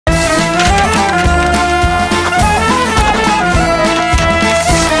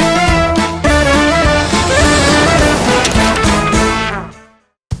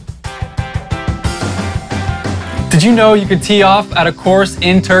Did you know you could tee off at a course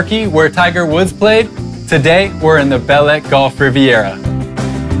in Turkey where Tiger Woods played? Today, we're in the Belek Golf Riviera.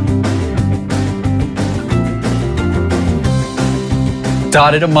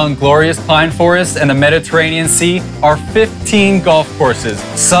 Dotted among glorious pine forests and the Mediterranean Sea are 15 golf courses,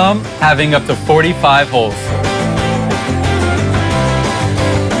 some having up to 45 holes.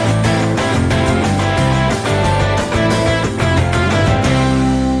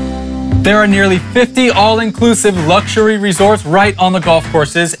 There are nearly 50 all-inclusive luxury resorts right on the golf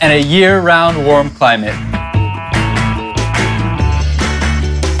courses and a year-round warm climate.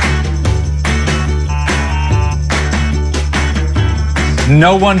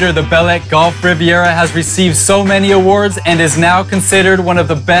 No wonder the Belek Golf Riviera has received so many awards and is now considered one of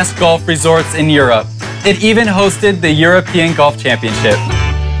the best golf resorts in Europe. It even hosted the European Golf Championship.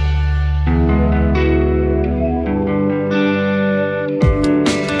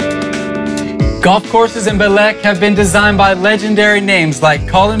 Golf courses in Belek have been designed by legendary names like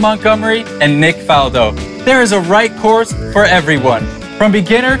Colin Montgomerie and Nick Faldo. There is a right course for everyone, from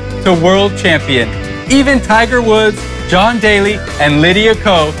beginner to world champion. Even Tiger Woods, John Daly, and Lydia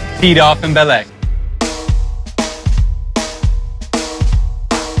Ko teed off in Belek.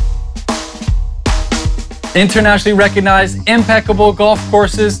 Internationally recognized impeccable golf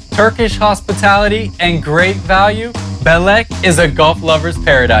courses, Turkish hospitality, and great value, Belek is a golf lover's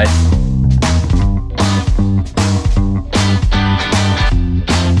paradise.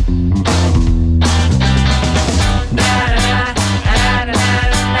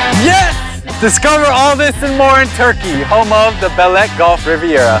 Yes! Discover all this and more in Turkey, home of the Belek Golf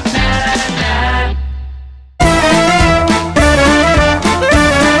Riviera.